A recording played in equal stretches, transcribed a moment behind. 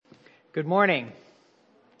Good morning.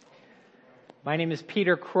 My name is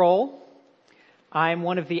Peter Kroll. I'm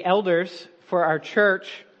one of the elders for our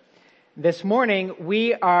church. This morning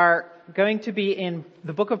we are going to be in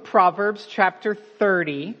the book of Proverbs, chapter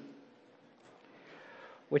 30,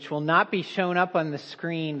 which will not be shown up on the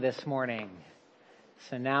screen this morning.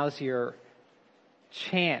 So now's your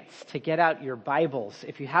chance to get out your Bibles.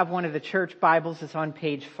 If you have one of the church Bibles, it's on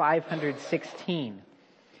page 516.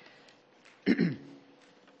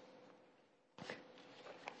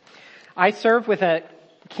 I serve with a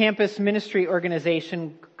campus ministry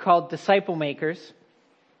organization called Disciple Makers.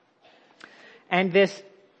 And this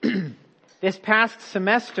past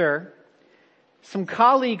semester, some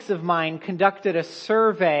colleagues of mine conducted a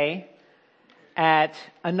survey at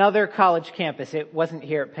another college campus. It wasn't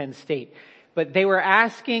here at Penn State. But they were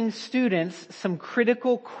asking students some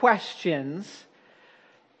critical questions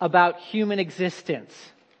about human existence.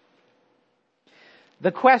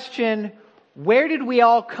 The question, where did we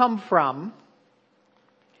all come from,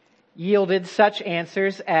 yielded such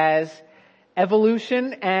answers as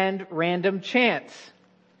evolution and random chance.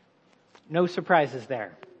 No surprises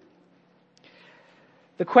there.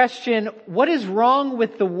 The question, what is wrong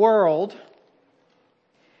with the world,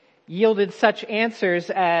 yielded such answers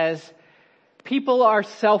as people are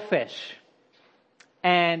selfish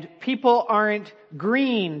and people aren't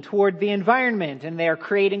green toward the environment and they're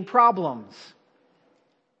creating problems.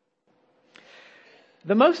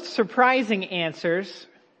 The most surprising answers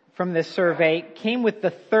from this survey came with the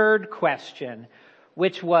third question,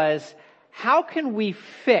 which was, how can we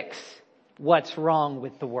fix what's wrong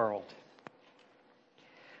with the world?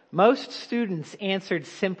 Most students answered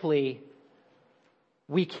simply,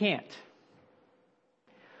 we can't.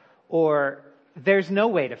 Or, there's no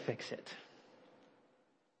way to fix it.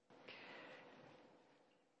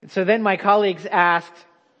 So then my colleagues asked,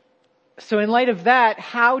 so in light of that,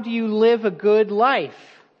 how do you live a good life?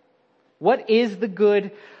 What is the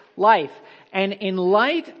good life? And in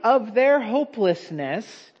light of their hopelessness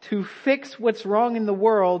to fix what's wrong in the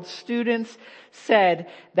world, students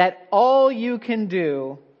said that all you can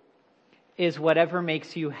do is whatever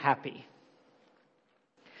makes you happy.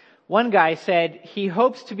 One guy said he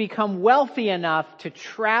hopes to become wealthy enough to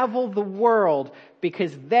travel the world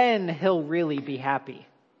because then he'll really be happy.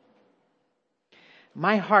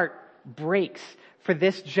 My heart breaks for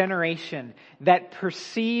this generation that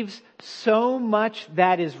perceives so much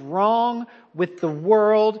that is wrong with the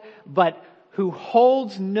world, but who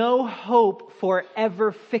holds no hope for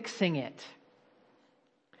ever fixing it.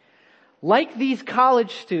 Like these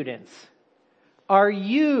college students, are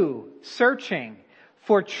you searching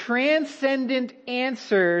for transcendent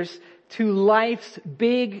answers to life's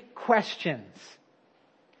big questions?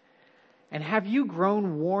 And have you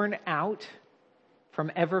grown worn out from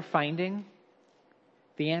ever finding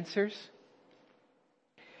the answers?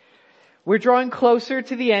 We're drawing closer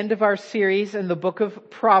to the end of our series in the book of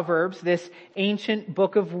Proverbs, this ancient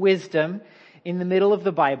book of wisdom in the middle of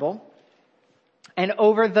the Bible. And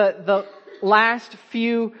over the last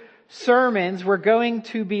few sermons, we're going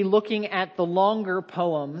to be looking at the longer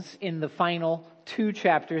poems in the final 2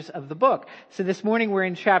 chapters of the book. So this morning we're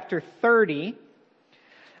in chapter 30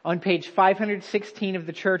 on page 516 of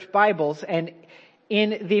the church Bibles, and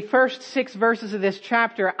in the first 6 verses of this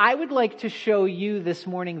chapter, I would like to show you this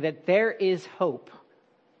morning that there is hope.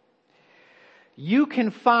 You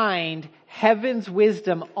can find heaven's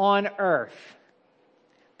wisdom on earth,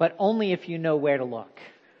 but only if you know where to look.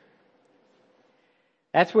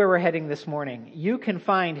 That's where we're heading this morning. You can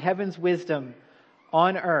find heaven's wisdom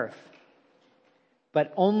on earth,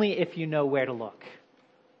 but only if you know where to look.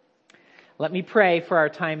 Let me pray for our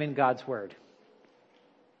time in God's Word.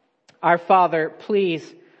 Our Father, please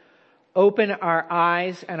open our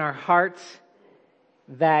eyes and our hearts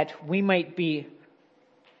that we might be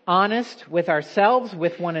honest with ourselves,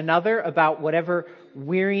 with one another, about whatever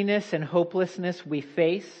weariness and hopelessness we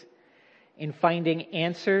face in finding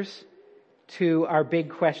answers to our big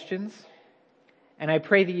questions. And I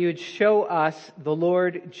pray that you would show us the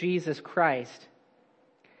Lord Jesus Christ,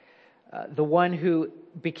 the one who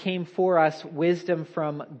became for us wisdom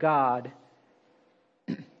from God,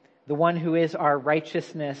 the one who is our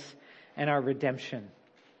righteousness and our redemption.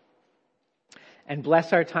 And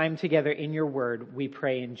bless our time together in your word, we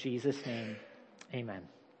pray in Jesus' name. Amen.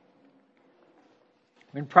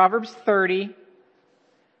 In Proverbs 30,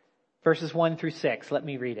 verses 1 through 6, let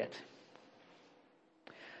me read it.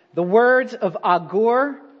 The words of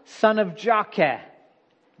Agur, son of Jakeh,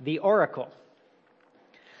 the oracle.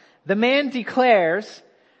 The man declares,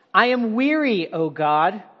 I am weary, O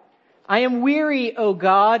God. I am weary, O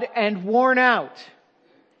God, and worn out.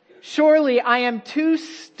 Surely I am too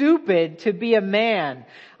stupid to be a man.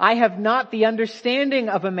 I have not the understanding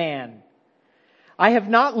of a man. I have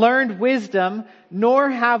not learned wisdom, nor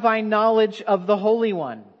have I knowledge of the Holy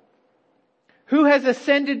One. Who has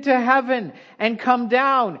ascended to heaven and come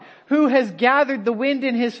down? Who has gathered the wind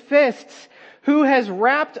in his fists? Who has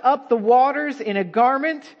wrapped up the waters in a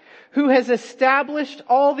garment? Who has established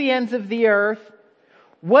all the ends of the earth?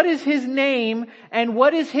 What is his name, and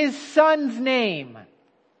what is his son's name?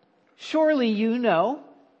 Surely you know.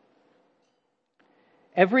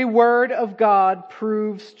 Every word of God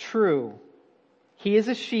proves true. He is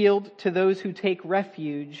a shield to those who take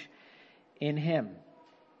refuge in him.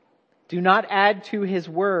 Do not add to his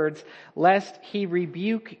words, lest he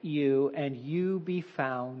rebuke you and you be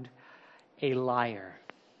found a liar.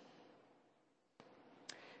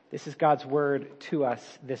 This is God's word to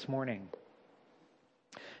us this morning.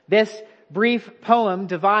 This brief poem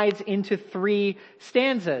divides into 3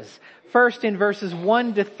 stanzas. First, in verses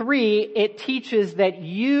 1 to 3, it teaches that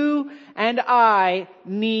you and I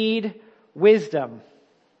need wisdom.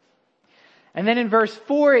 And then in verse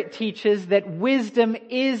 4, it teaches that wisdom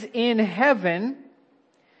is in heaven.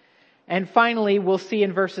 And finally, we'll see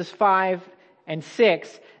in verses 5 and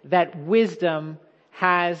 6 that wisdom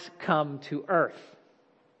has come to earth.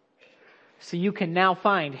 So you can now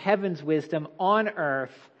find heaven's wisdom on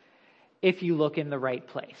earth if you look in the right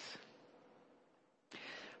place.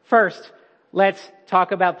 First, let's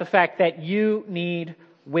talk about the fact that you need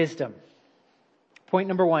wisdom. Point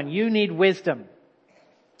number 1, you need wisdom.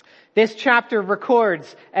 This chapter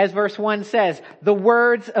records, as verse 1 says, the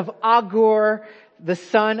words of Agur, the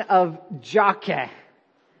son of Jakeh.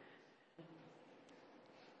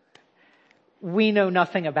 We know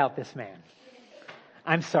nothing about this man.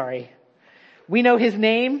 I'm sorry. We know his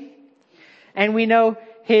name, and we know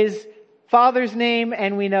his father's name,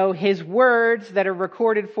 and we know his words that are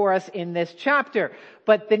recorded for us in this chapter.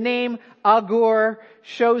 But the name Agur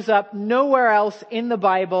shows up nowhere else in the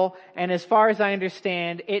Bible, and as far as I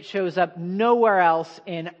understand, it shows up nowhere else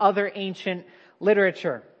in other ancient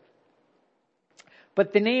literature.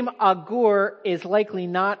 But the name Agur is likely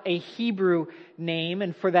not a Hebrew name,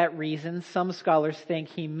 and for that reason, some scholars think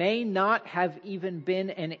he may not have even been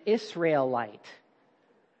an Israelite.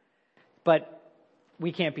 But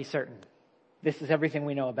we can't be certain. This is everything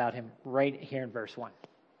we know about him right here in verse 1.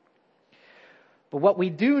 But what we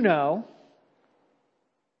do know,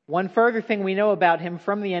 one further thing we know about him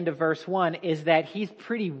from the end of verse 1 is that he's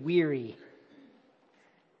pretty weary.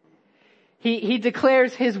 He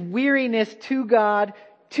declares his weariness to God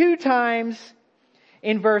 2 times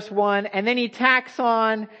in verse 1, and then he tacks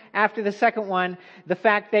on, after the second one, the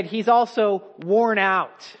fact that he's also worn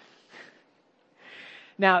out.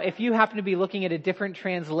 Now, if you happen to be looking at a different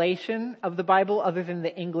translation of the Bible other than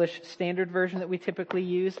the English Standard Version that we typically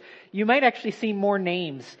use, you might actually see more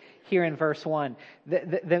names here in verse 1.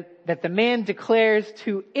 That the man declares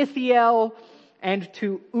to Ithiel and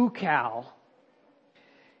to Ukal.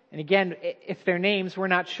 And again, if they're names, we're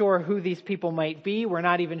not sure who these people might be. We're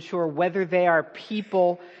not even sure whether they are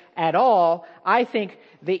people at all. I think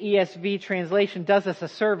the ESV translation does us a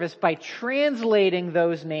service by translating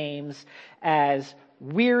those names as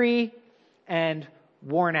weary and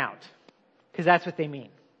worn out, because that's what they mean.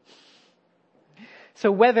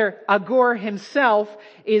 So whether Agur himself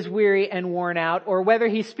is weary and worn out, or whether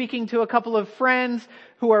he's speaking to a couple of friends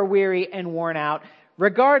who are weary and worn out,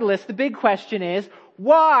 regardless, the big question is,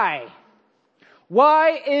 why?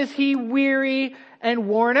 Why is he weary and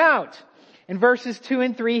worn out? In verses 2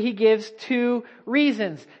 and 3, he gives 2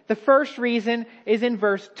 reasons. The first reason is in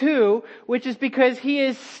verse 2, which is because he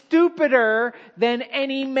is stupider than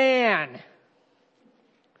any man.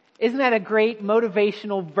 Isn't that a great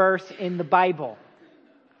motivational verse in the Bible?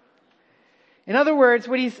 In other words,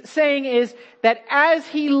 what he's saying is that as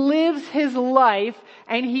he lives his life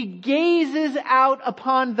and he gazes out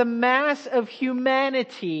upon the mass of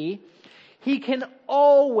humanity, he can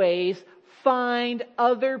always find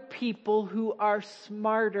other people who are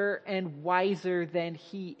smarter and wiser than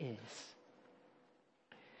he is.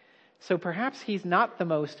 So perhaps he's not the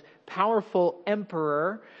most powerful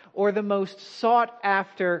emperor or the most sought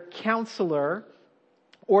after counselor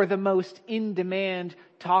or the most in-demand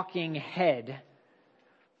talking head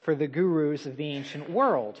for the gurus of the ancient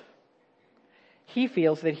world. He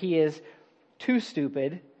feels that he is too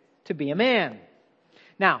stupid to be a man.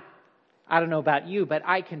 Now, I don't know about you, but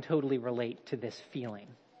I can totally relate to this feeling,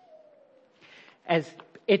 as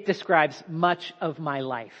it describes much of my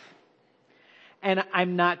life. And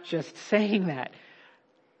I'm not just saying that.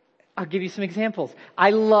 I'll give you some examples.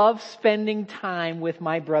 I love spending time with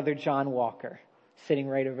my brother John Walker, sitting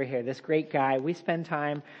right over here. This great guy. We spend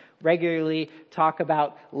time regularly talk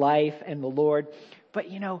about life and the Lord. But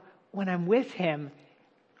when I'm with him,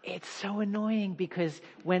 it's so annoying because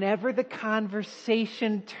whenever the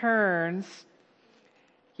conversation turns...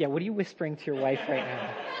 Yeah, what are you whispering to your wife right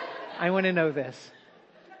now? I want to know this.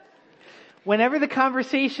 Whenever the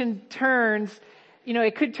conversation turns,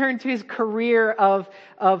 it could turn to his career of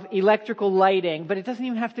electrical lighting, but it doesn't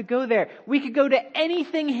even have to go there. We could go to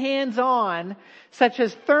anything hands-on, such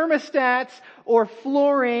as thermostats or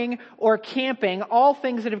flooring or camping, all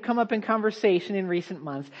things that have come up in conversation in recent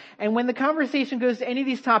months. And when the conversation goes to any of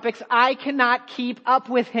these topics, I cannot keep up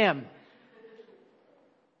with him.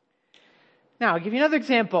 Now, I'll give you another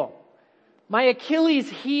example. My Achilles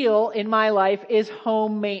heel in my life is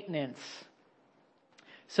home maintenance.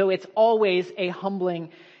 So it's always a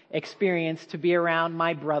humbling experience to be around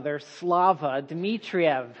my brother, Slava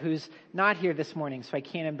Dmitriev, who's not here this morning, so I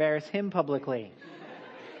can't embarrass him publicly.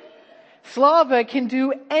 Slava can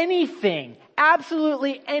do anything,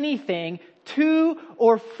 absolutely anything, to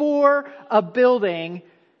or for a building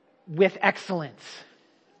with excellence.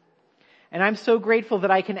 And I'm so grateful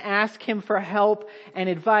that I can ask him for help and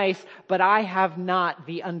advice, but I have not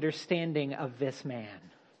the understanding of this man.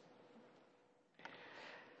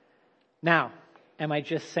 Now, am I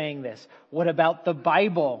just saying this? What about the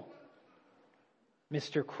Bible,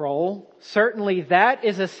 Mr. Kroll? Certainly that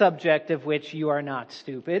is a subject of which you are not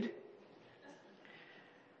stupid.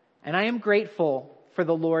 And I am grateful for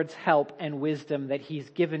the Lord's help and wisdom that he's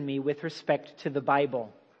given me with respect to the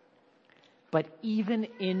Bible. But even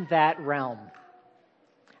in that realm,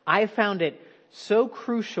 I found it so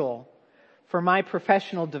crucial for my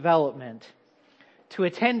professional development to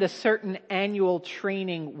attend a certain annual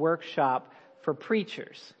training workshop for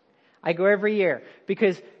preachers. I go every year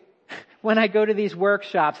because when I go to these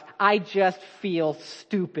workshops, I just feel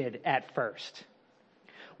stupid at first.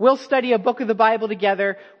 We'll study a book of the Bible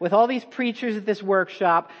together with all these preachers at this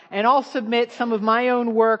workshop, and I'll submit some of my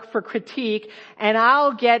own work for critique, and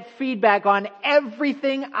I'll get feedback on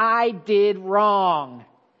everything I did wrong.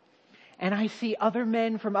 And I see other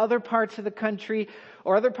men from other parts of the country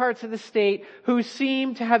or other parts of the state who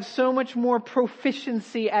seem to have so much more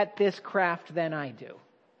proficiency at this craft than I do.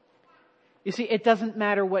 You see, it doesn't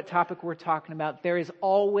matter what topic we're talking about. There is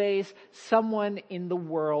always someone in the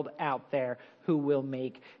world out there who will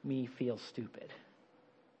make me feel stupid.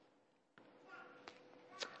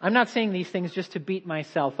 I'm not saying these things just to beat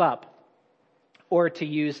myself up or to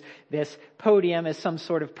use this podium as some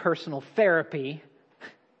sort of personal therapy.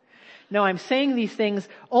 No, I'm saying these things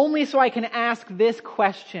only so I can ask this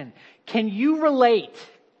question. Can you relate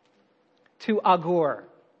to Agur?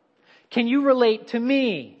 Can you relate to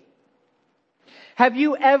me? Have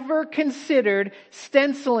you ever considered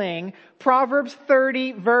stenciling Proverbs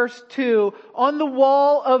 30 verse 2 on the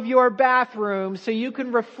wall of your bathroom so you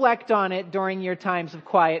can reflect on it during your times of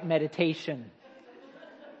quiet meditation?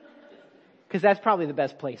 Because that's probably the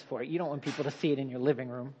best place for it. You don't want people to see it in your living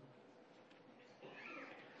room.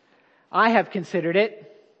 I have considered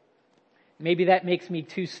it. Maybe that makes me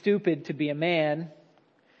too stupid to be a man.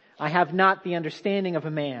 I have not the understanding of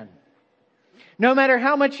a man. No matter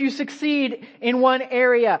how much you succeed in one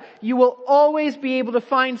area, you will always be able to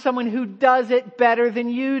find someone who does it better than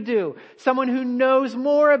you do. Someone who knows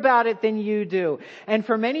more about it than you do. And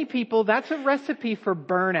for many people, that's a recipe for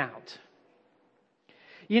burnout.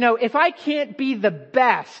 If I can't be the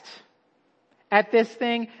best at this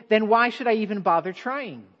thing, then why should I even bother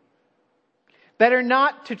trying? Better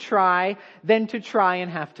not to try than to try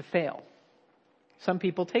and have to fail. Some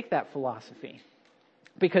people take that philosophy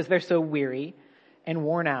because they're so weary and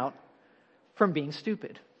worn out from being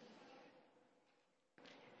stupid.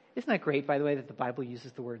 Isn't that great, by the way, that the Bible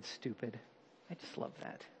uses the word stupid? I just love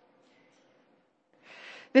that.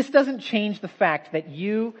 This doesn't change the fact that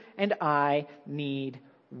you and I need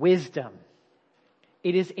wisdom.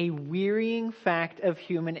 It is a wearying fact of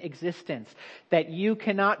human existence that you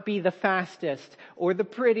cannot be the fastest or the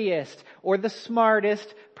prettiest or the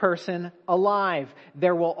smartest person alive.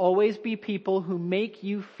 There will always be people who make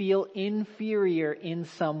you feel inferior in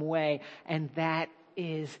some way, and that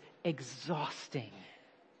is exhausting.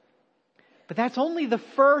 But that's only the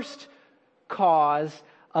first cause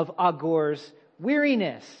of Agur's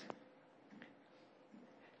weariness,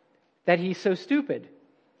 that he's so stupid.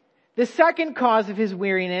 The second cause of his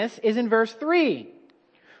weariness is in verse 3,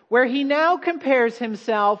 where he now compares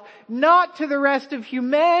himself not to the rest of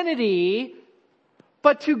humanity,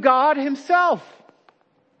 but to God himself.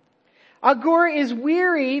 Agur is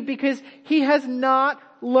weary because he has not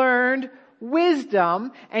learned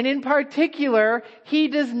wisdom, and in particular, he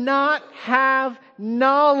does not have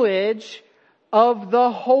knowledge of the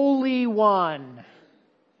Holy One.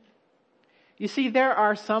 You see, there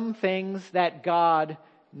are some things that God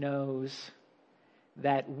knows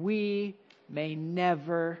that we may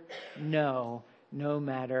never know, no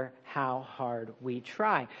matter how hard we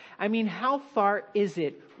try. I mean, how far is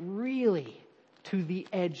it really to the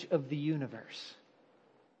edge of the universe?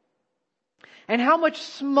 And how much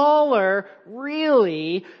smaller,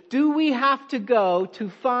 really, do we have to go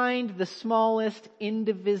to find the smallest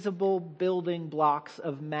indivisible building blocks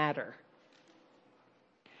of matter?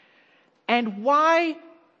 And why,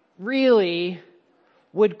 really,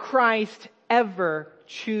 would Christ ever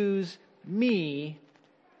choose me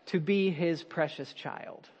to be his precious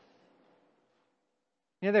child?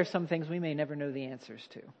 You know, there are some things we may never know the answers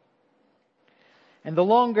to. And the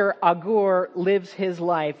longer Agur lives his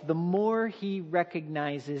life, the more he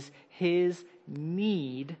recognizes his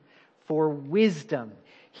need for wisdom.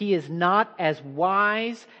 He is not as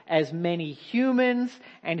wise as many humans,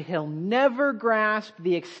 and he'll never grasp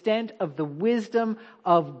the extent of the wisdom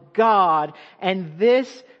of God. And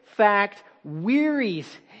this fact wearies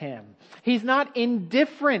him. He's not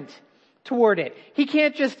indifferent toward it. He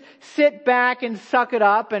can't just sit back and suck it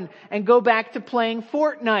up and go back to playing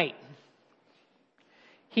Fortnite.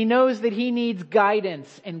 He knows that he needs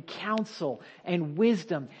guidance and counsel and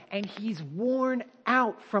wisdom, and he's worn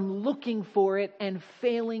out from looking for it and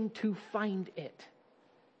failing to find it.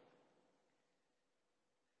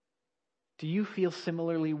 Do you feel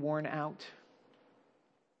similarly worn out?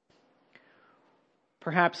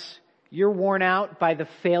 Perhaps you're worn out by the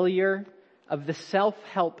failure of the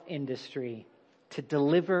self-help industry to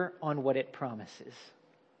deliver on what it promises.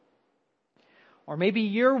 Or maybe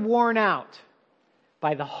you're worn out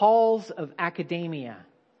by the halls of academia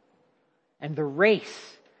and the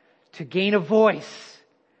race to gain a voice,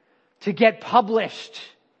 to get published,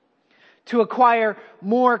 to acquire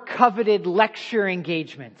more coveted lecture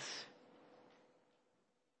engagements.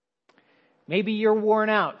 Maybe you're worn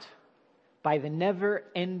out by the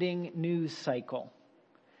never-ending news cycle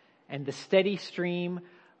and the steady stream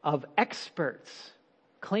of experts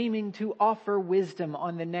claiming to offer wisdom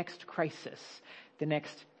on the next crisis, the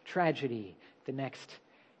next tragedy, the next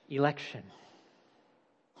election.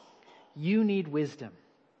 You need wisdom.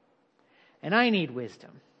 And I need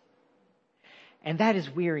wisdom. And that is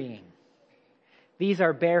wearying. These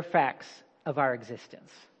are bare facts of our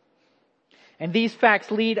existence. And these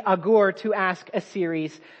facts lead Agur to ask a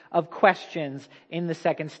series of questions in the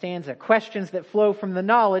second stanza. Questions that flow from the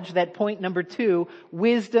knowledge that, point number 2,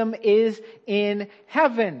 wisdom is in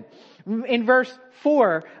heaven. In verse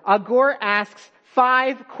 4, Agur asks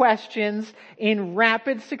 5 questions in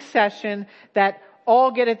rapid succession that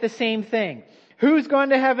all get at the same thing. Who's gone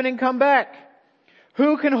to heaven and come back?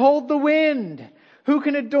 Who can hold the wind? Who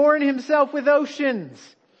can adorn himself with oceans?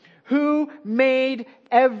 Who made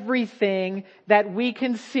everything that we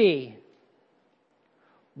can see?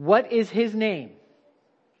 What is his name?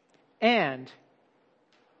 And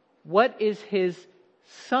what is his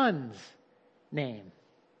son's name?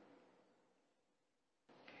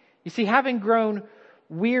 You see, having grown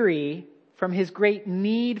weary from his great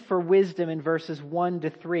need for wisdom in verses 1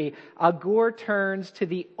 to 3, Agur turns to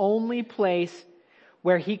the only place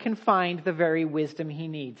where he can find the very wisdom he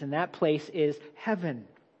needs, and that place is heaven.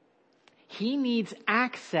 He needs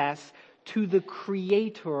access to the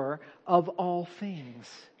Creator of all things.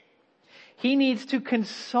 He needs to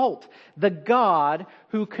consult the God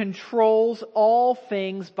who controls all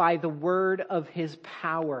things by the word of his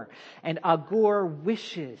power. And Agur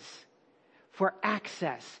wishes for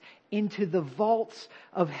access into the vaults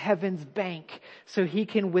of heaven's bank so he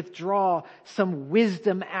can withdraw some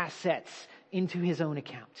wisdom assets into his own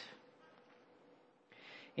account.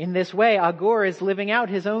 In this way, Agur is living out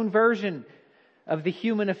his own version of the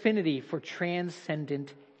human affinity for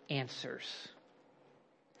transcendent answers.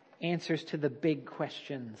 Answers to the big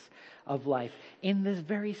questions of life. In this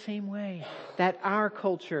very same way that our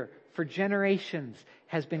culture for generations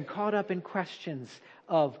has been caught up in questions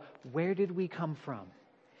of where did we come from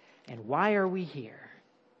and why are we here?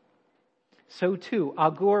 So too,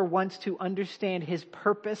 Agur wants to understand his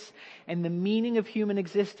purpose and the meaning of human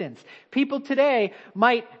existence. People today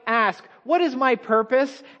might ask, what is my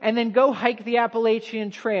purpose? And then go hike the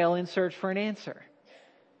Appalachian Trail in search for an answer.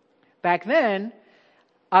 Back then,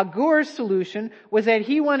 Agur's solution was that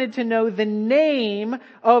he wanted to know the name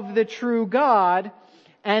of the true God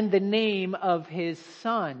and the name of his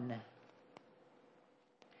son.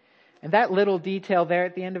 And that little detail there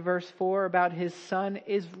at the end of verse 4 about his son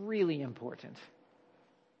is really important.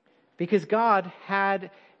 Because God had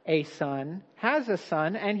a son, has a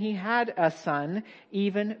son, and he had a son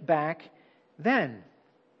even back then.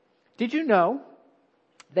 Did you know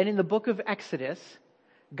that in the book of Exodus,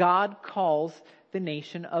 God calls the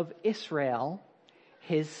nation of Israel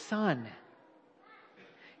his son.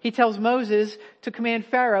 He tells Moses to command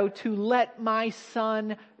Pharaoh to let my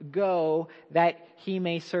son go that he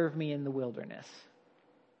may serve me in the wilderness.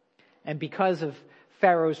 And because of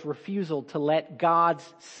Pharaoh's refusal to let God's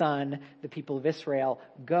son, the people of Israel,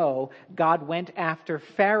 go, God went after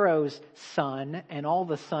Pharaoh's son and all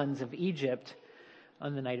the sons of Egypt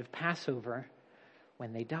on the night of Passover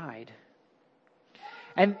when they died.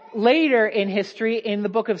 And later in history, in the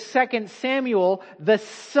book of 2 Samuel, the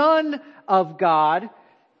Son of God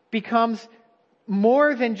becomes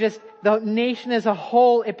more than just the nation as a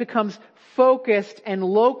whole. It becomes focused and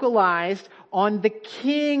localized on the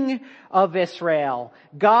King of Israel.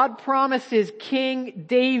 God promises King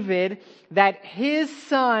David that his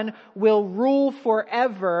son will rule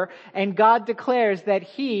forever, and God declares that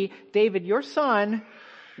he, David, your son,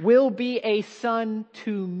 will be a son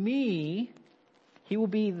to me. He will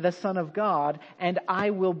be the Son of God, and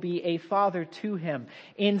I will be a father to him.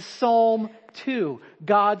 In Psalm 2,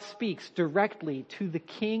 God speaks directly to the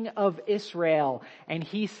King of Israel, and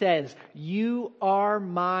he says, "You are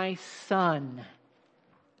my son."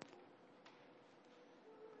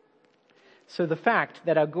 So the fact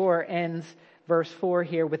that Agur ends verse 4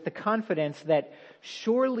 here with the confidence that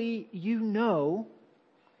surely you know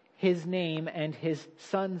his name and his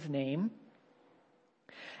son's name,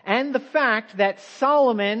 and the fact that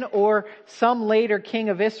Solomon, or some later king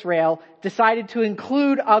of Israel, decided to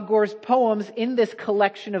include Agur's poems in this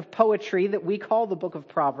collection of poetry that we call the Book of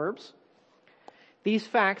Proverbs, these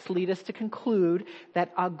facts lead us to conclude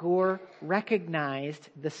that Agur recognized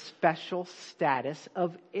the special status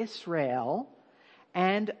of Israel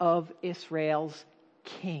and of Israel's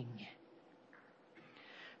king.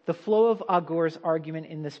 The flow of Agur's argument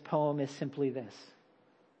in this poem is simply this: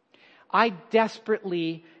 I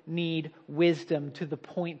desperately need wisdom to the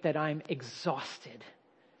point that I'm exhausted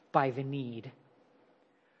by the need.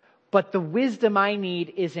 But the wisdom I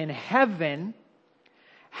need is in heaven.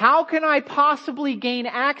 How can I possibly gain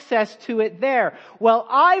access to it there? Well,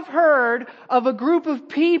 I've heard of a group of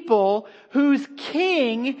people whose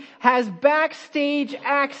king has backstage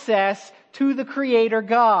access to the Creator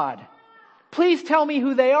God. Please tell me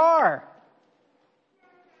who they are.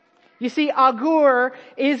 You see, Agur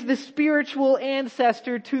is the spiritual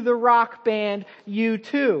ancestor to the rock band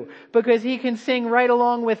U2, because he can sing right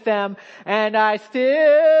along with them, and I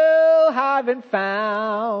still haven't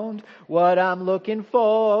found what I'm looking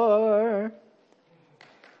for.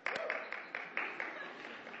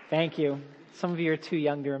 Thank you. Some of you are too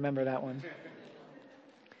young to remember that one.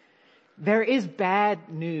 There is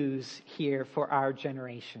bad news here for our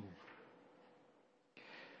generation.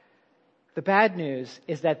 The bad news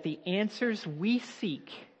is that the answers we seek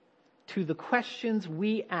to the questions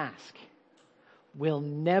we ask will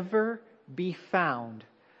never be found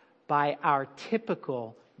by our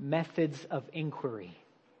typical methods of inquiry.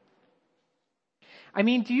 I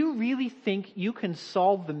mean, do you really think you can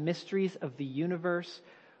solve the mysteries of the universe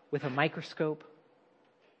with a microscope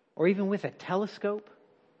or even with a telescope?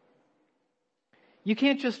 You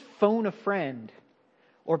can't just phone a friend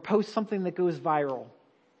or post something that goes viral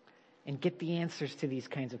and get the answers to these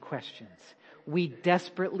kinds of questions. We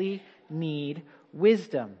desperately need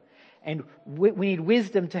wisdom. And we need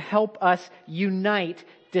wisdom to help us unite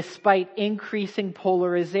despite increasing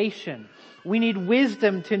polarization. We need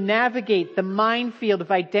wisdom to navigate the minefield of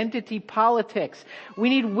identity politics. We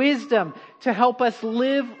need wisdom to help us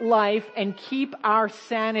live life and keep our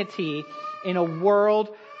sanity in a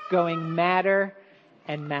world going madder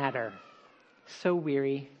and madder. So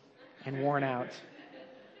weary and worn out.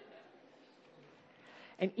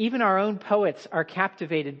 And even our own poets are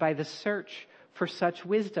captivated by the search for such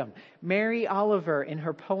wisdom. Mary Oliver, in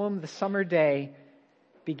her poem, The Summer Day,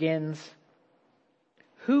 begins,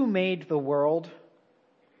 "Who made the world?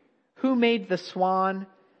 Who made the swan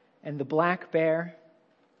and the black bear?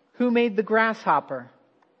 Who made the grasshopper?"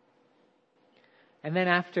 And then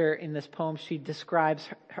after, in this poem, she describes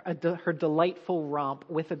her delightful romp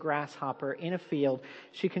with a grasshopper in a field.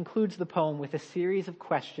 She concludes the poem with a series of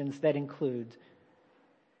questions that include,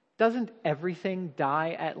 doesn't everything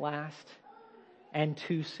die at last, and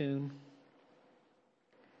too soon?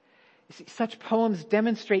 You see, such poems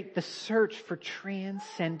demonstrate the search for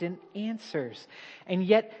transcendent answers. And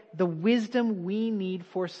yet, the wisdom we need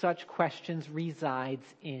for such questions resides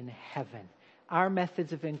in heaven. Our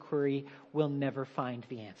methods of inquiry will never find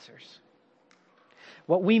the answers.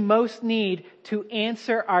 What we most need to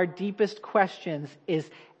answer our deepest questions is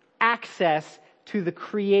access to the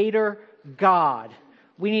Creator God.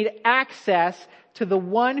 We need access to the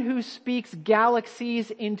one who speaks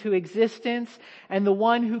galaxies into existence and the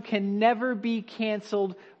one who can never be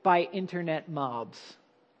canceled by internet mobs.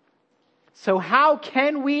 So how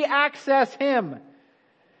can we access him?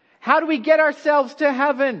 How do we get ourselves to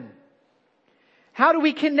heaven? How do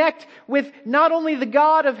we connect with not only the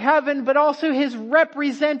God of heaven, but also his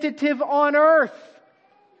representative on earth?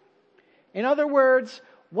 In other words,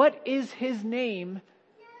 what is his name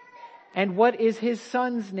and what is his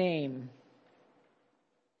son's name?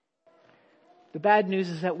 The bad news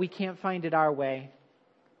is that we can't find it our way.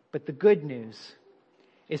 But the good news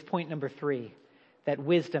is point number 3, that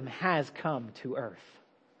wisdom has come to earth.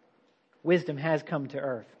 Wisdom has come to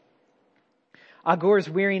earth. Agur's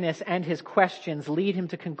weariness and his questions lead him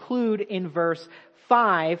to conclude in verse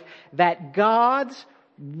 5 that God's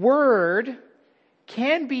word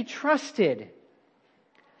can be trusted.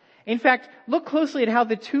 In fact, look closely at how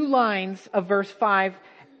the 2 lines of verse 5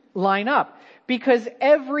 line up. Because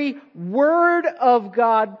every word of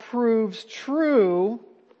God proves true,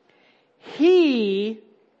 he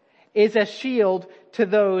is a shield to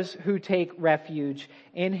those who take refuge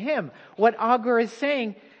in him. What Agur is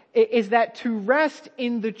saying is that to rest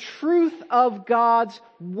in the truth of God's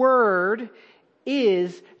word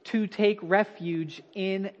is to take refuge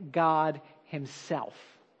in God himself.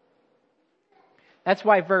 That's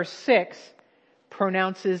why verse 6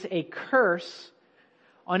 pronounces a curse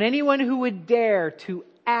on anyone who would dare to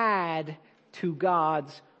add to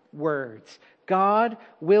God's words. God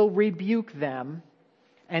will rebuke them,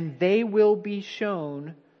 and they will be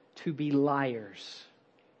shown to be liars.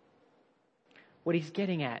 What he's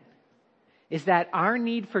getting at is that our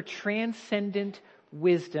need for transcendent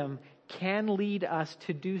wisdom can lead us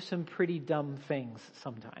to do some pretty dumb things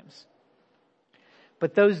sometimes.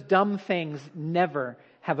 But those dumb things never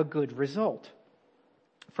have a good result.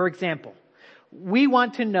 For example, we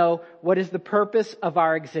want to know what is the purpose of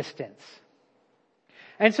our existence.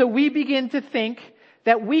 And so we begin to think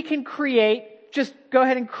that we can just go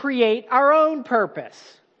ahead and create our own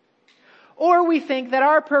purpose. Or we think that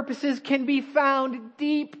our purposes can be found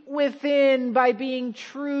deep within by being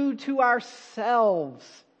true to ourselves.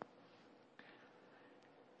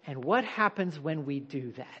 And what happens when we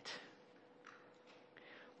do that?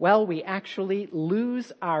 Well, we actually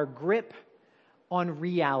lose our grip on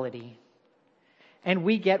reality. And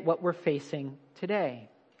we get what we're facing today,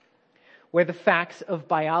 where the facts of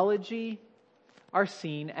biology are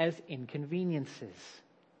seen as inconveniences,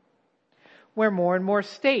 where more and more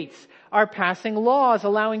states are passing laws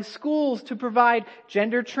allowing schools to provide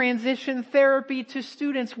gender transition therapy to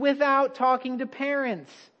students without talking to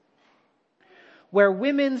parents, where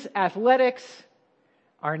women's athletics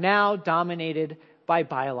are now dominated by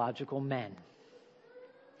biological men.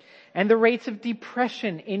 And the rates of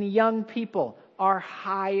depression in young people are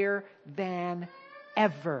higher than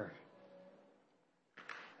ever.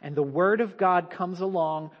 And the Word of God comes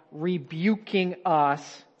along rebuking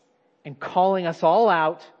us and calling us all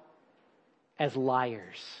out as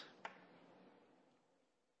liars.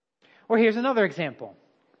 Or here's another example.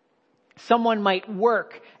 Someone might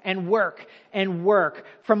work and work and work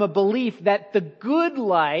from a belief that the good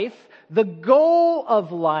life, the goal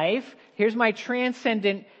of life, here's my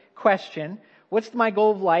transcendent question. What's my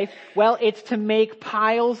goal of life? Well, it's to make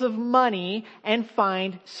piles of money and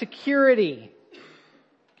find security.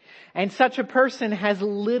 And such a person has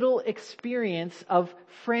little experience of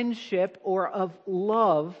friendship or of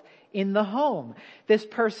love in the home. This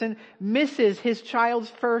person misses his child's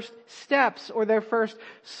first steps or their first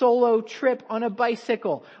solo trip on a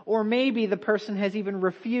bicycle. Or maybe the person has even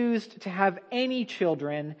refused to have any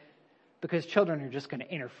children because children are just going to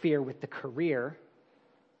interfere with the career.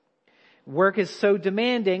 Work is so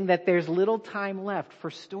demanding that there's little time left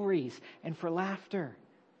for stories and for laughter.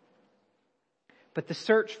 But the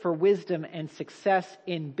search for wisdom and success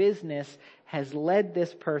in business has led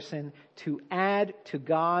this person to add to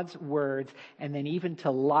God's words and then even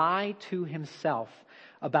to lie to himself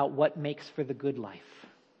about what makes for the good life.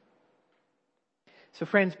 So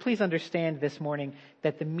friends, please understand this morning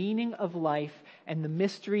that the meaning of life and the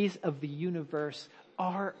mysteries of the universe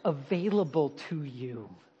are available to you.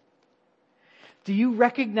 Do you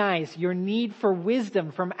recognize your need for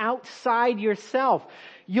wisdom from outside yourself?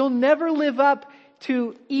 You'll never live up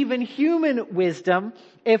to even human wisdom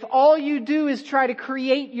if all you do is try to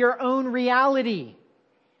create your own reality.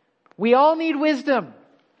 We all need wisdom.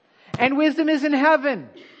 And wisdom is in heaven.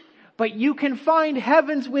 But you can find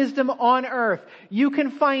heaven's wisdom on earth. You can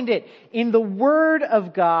find it in the Word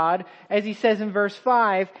of God, as he says in verse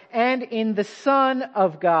 5, and in the Son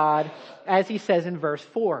of God, as he says in verse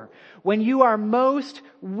 4. When you are most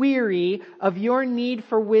weary of your need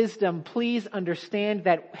for wisdom, please understand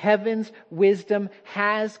that heaven's wisdom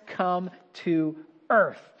has come to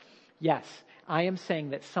earth. Yes, I am saying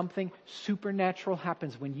that something supernatural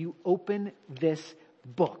happens when you open this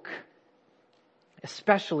book.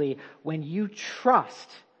 Especially when you trust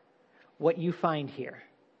what you find here.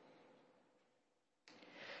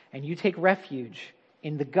 And you take refuge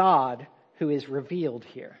in the God who is revealed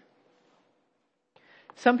here.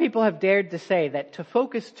 Some people have dared to say that to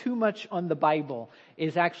focus too much on the Bible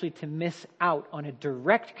is actually to miss out on a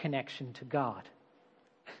direct connection to God.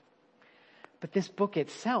 But this book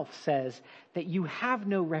itself says that you have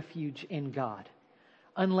no refuge in God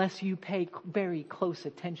unless you pay very close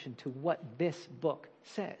attention to what this book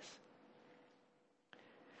says.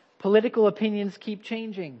 Political opinions keep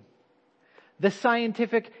changing. The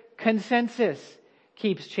scientific consensus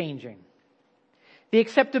keeps changing. The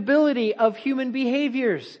acceptability of human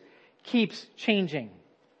behaviors keeps changing.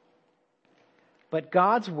 But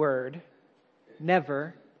God's word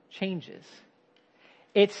never changes.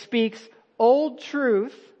 It speaks old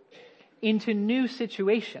truth into new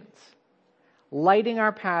situations, lighting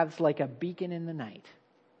our paths like a beacon in the night.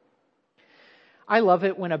 I love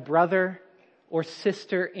it when a brother or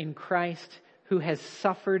sister in Christ who has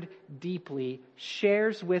suffered deeply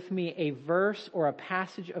shares with me a verse or a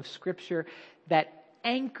passage of Scripture that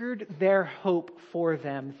anchored their hope for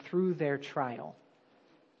them through their trial.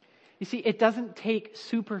 You see, it doesn't take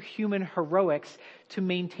superhuman heroics to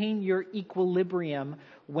maintain your equilibrium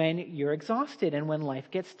when you're exhausted and when life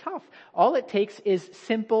gets tough. All it takes is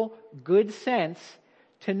simple, good sense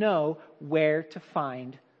to know where to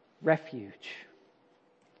find refuge.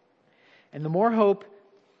 And the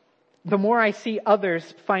more I see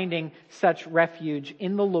others finding such refuge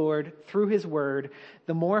in the Lord through His Word,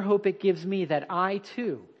 the more hope it gives me that I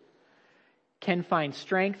too can find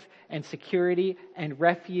strength and security and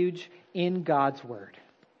refuge in God's Word.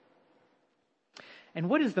 And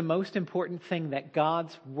what is the most important thing that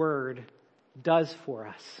God's Word does for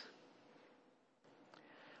us?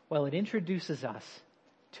 Well, it introduces us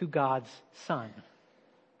to God's Son.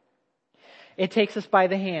 It takes us by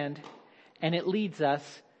the hand and it leads us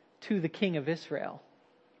to the King of Israel,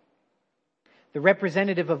 the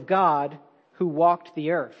representative of God who walked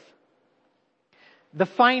the earth. The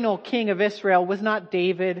final king of Israel was not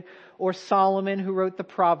David or Solomon who wrote the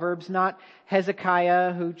Proverbs, not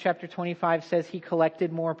Hezekiah who chapter 25 says he collected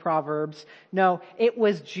more Proverbs. No, it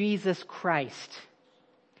was Jesus Christ.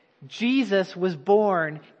 Jesus was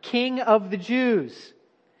born King of the Jews.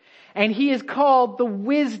 And He is called the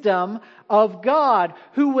wisdom of God,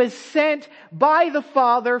 who was sent by the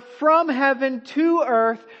Father from heaven to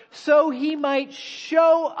earth so He might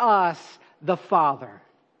show us the Father.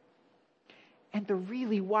 And the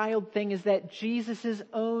really wild thing is that Jesus'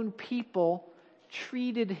 own people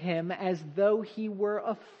treated Him as though He were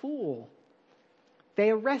a fool.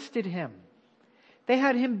 They arrested Him. They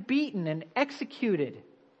had Him beaten and executed.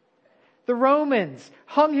 The Romans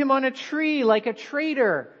hung Him on a tree like a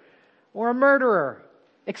traitor or a murderer,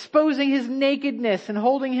 exposing His nakedness and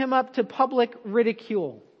holding Him up to public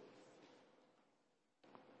ridicule.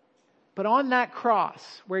 But on that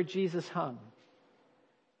cross where Jesus hung,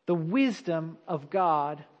 the wisdom of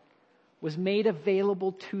God was made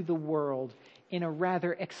available to the world in a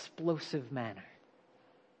rather explosive manner.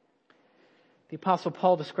 The Apostle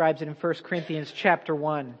Paul describes it in 1 Corinthians chapter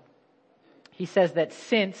 1. He says that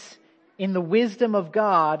since in the wisdom of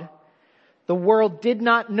God, the world did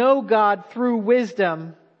not know God through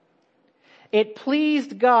wisdom, it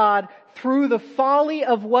pleased God through the folly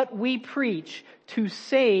of what we preach to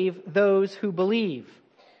save those who believe.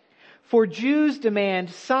 For Jews demand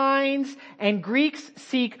signs and Greeks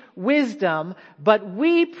seek wisdom, but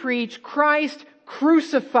we preach Christ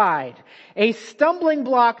crucified, a stumbling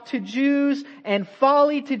block to Jews and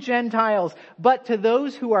folly to Gentiles. But to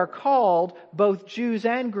those who are called, both Jews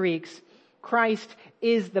and Greeks, Christ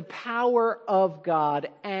is the power of God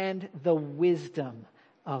and the wisdom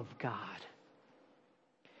of God.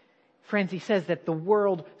 Friends, he says that the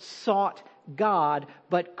world sought God,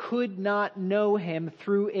 but could not know Him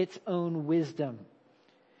through its own wisdom.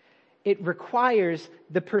 It requires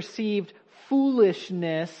the perceived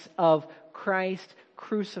foolishness of Christ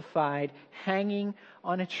crucified, hanging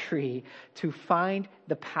on a tree, to find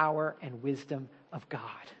the power and wisdom of God.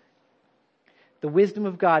 The wisdom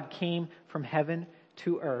of God came from heaven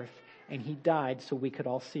to earth, and He died so we could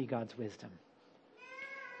all see God's wisdom.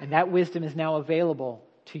 And that wisdom is now available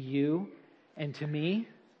to you and to me.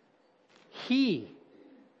 He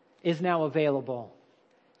is now available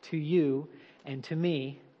to you and to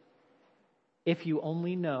me if you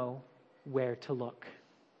only know where to look.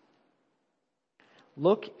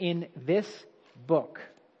 Look in this book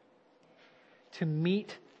to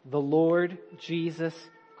meet the Lord Jesus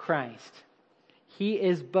Christ. He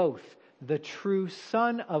is both the true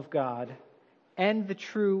Son of God and the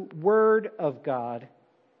true Word of God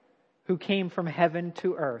who came from heaven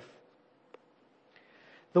to earth.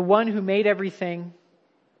 The one who made everything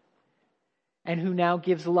and who now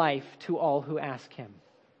gives life to all who ask him.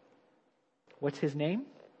 What's his name?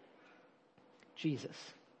 Jesus.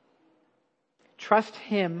 Trust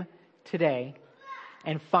him today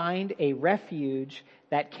and find a refuge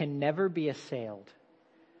that can never be assailed,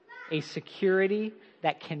 a security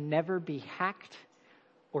that can never be hacked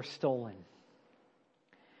or stolen.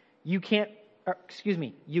 You can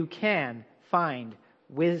find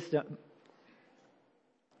wisdom.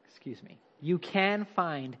 You can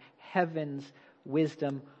find heaven's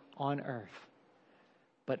wisdom on earth,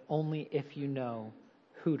 but only if you know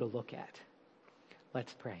who to look at.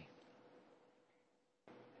 Let's pray.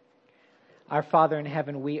 Our Father in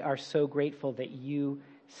heaven, we are so grateful that you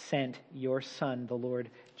sent your Son, the Lord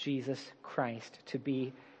Jesus Christ, to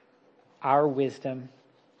be our wisdom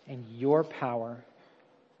and your power.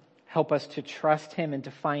 Help us to trust him and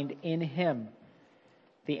to find in him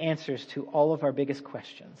the answers to all of our biggest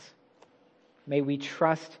questions. May we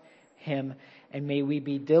trust him, and may we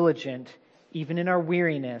be diligent, even in our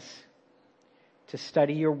weariness, to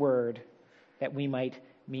study your word that we might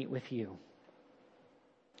meet with you.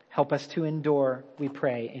 Help us to endure, we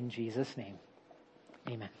pray, in Jesus' name.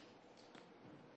 Amen.